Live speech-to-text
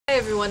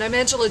everyone, I'm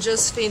Angela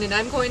Josephine, and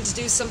I'm going to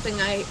do something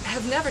I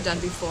have never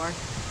done before.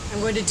 I'm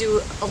going to do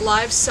a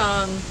live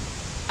song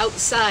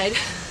outside.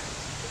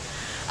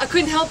 I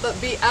couldn't help but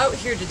be out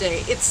here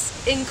today. It's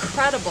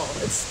incredible.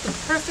 It's the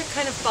perfect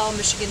kind of fall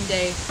Michigan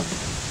day.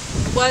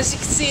 Well, as you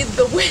can see,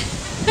 the wind,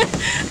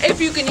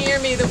 if you can hear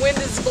me, the wind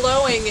is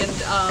blowing, and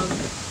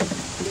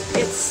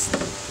it's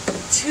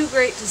too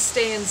great to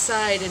stay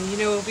inside. And you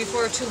know,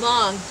 before too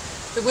long,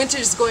 the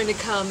winter's going to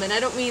come, and I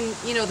don't mean,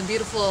 you know, the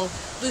beautiful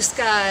blue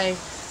sky,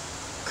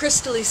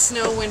 crystally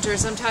snow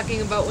winters. I'm talking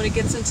about when it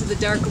gets into the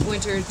dark of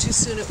winter, too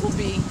soon it will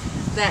be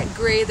that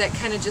gray that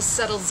kind of just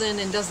settles in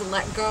and doesn't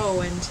let go.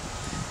 And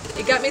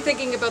it got me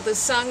thinking about this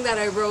song that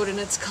I wrote, and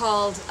it's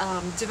called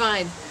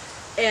Divine.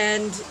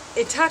 And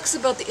it talks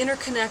about the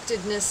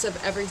interconnectedness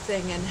of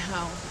everything, and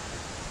how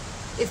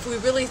if we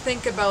really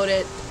think about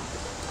it,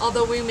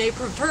 although we may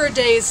prefer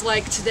days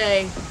like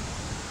today,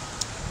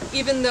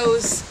 even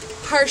those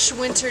harsh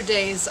winter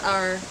days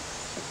are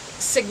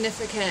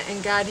significant,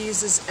 and God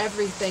uses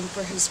everything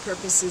for His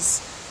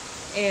purposes.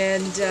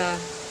 And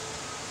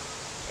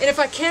if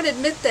I can't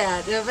admit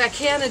that, if I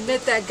can't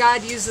admit that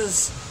God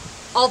uses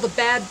all the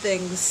bad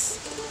things,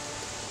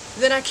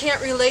 then I can't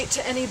relate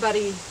to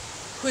anybody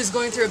who is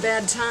going through a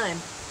bad time.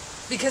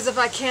 Because if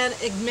I can't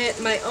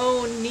admit my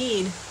own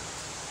need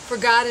for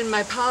God in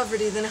my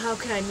poverty, then how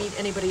can I meet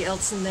anybody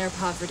else in their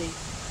poverty?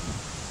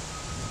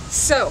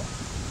 So,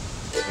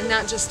 and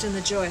not just in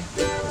the joy.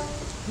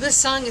 This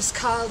song is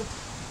called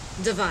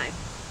Divine.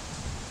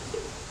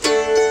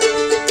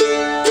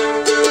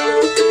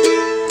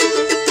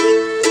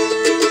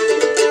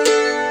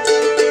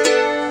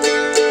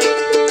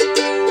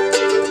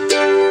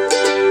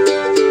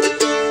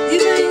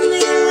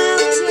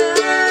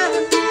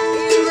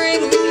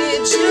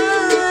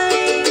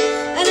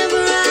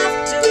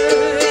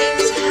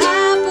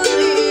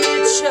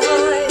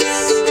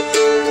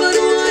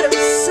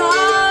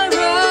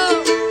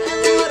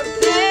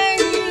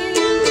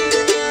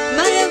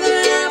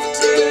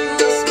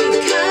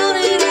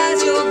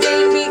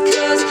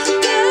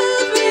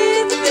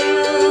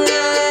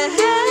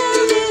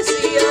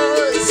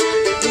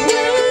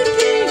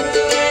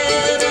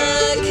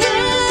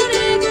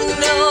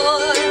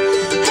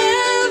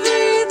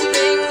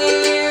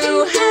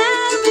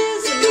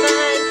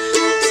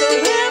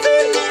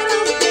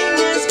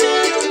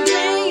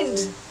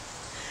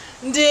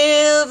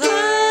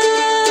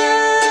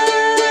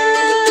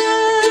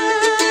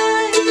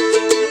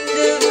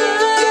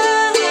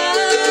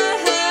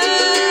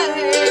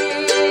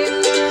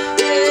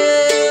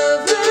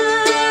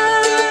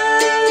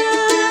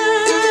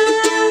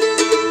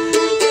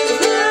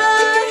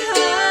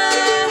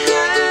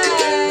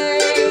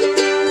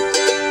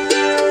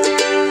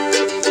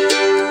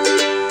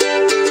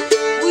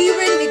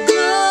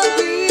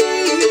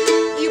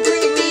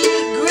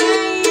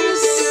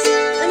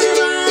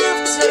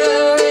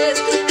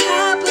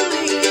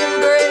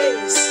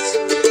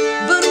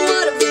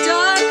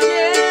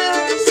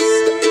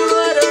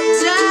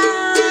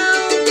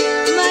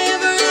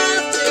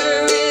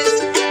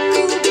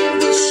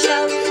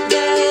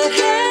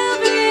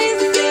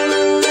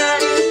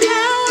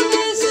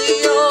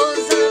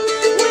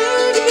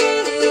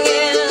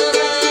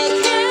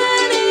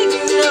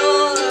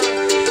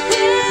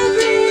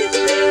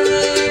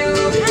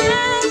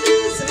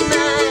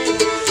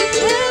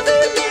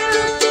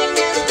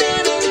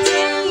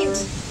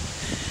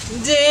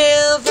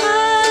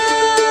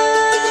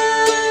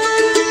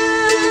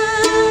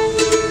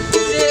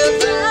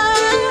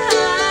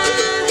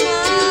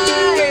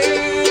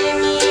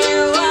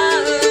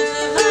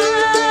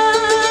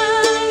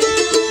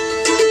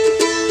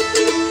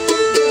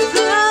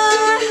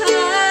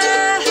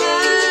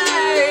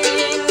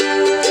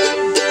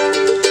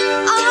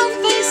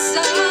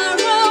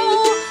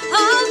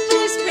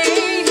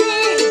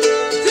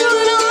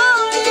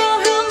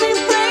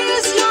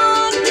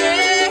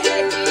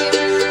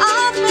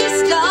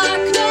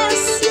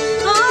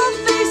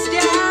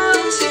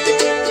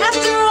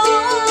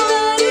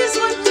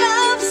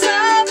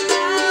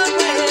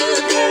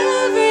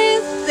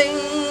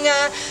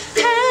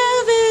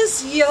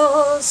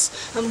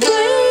 I'm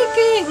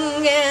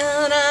waking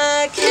and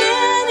I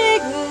can't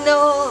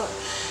ignore.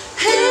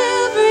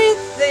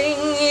 Everything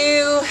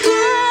you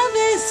have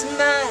is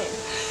mine.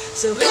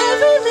 So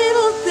every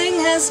little thing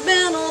has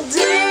been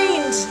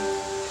ordained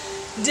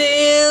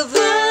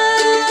divine.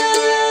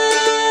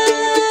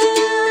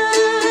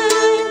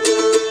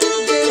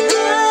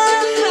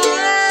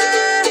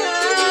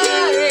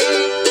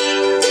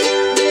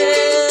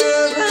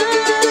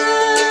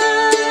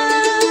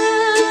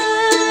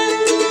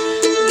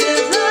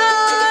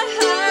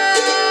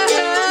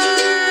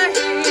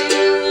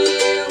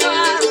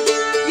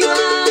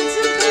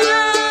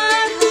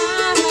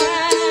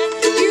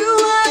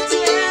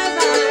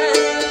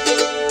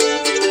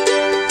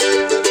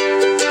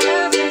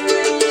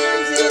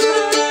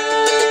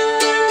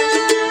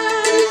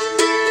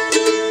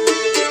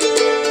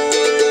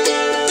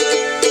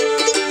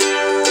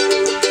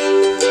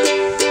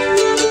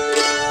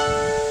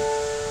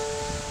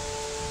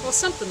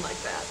 Something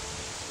like that.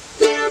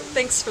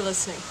 Thanks for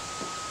listening.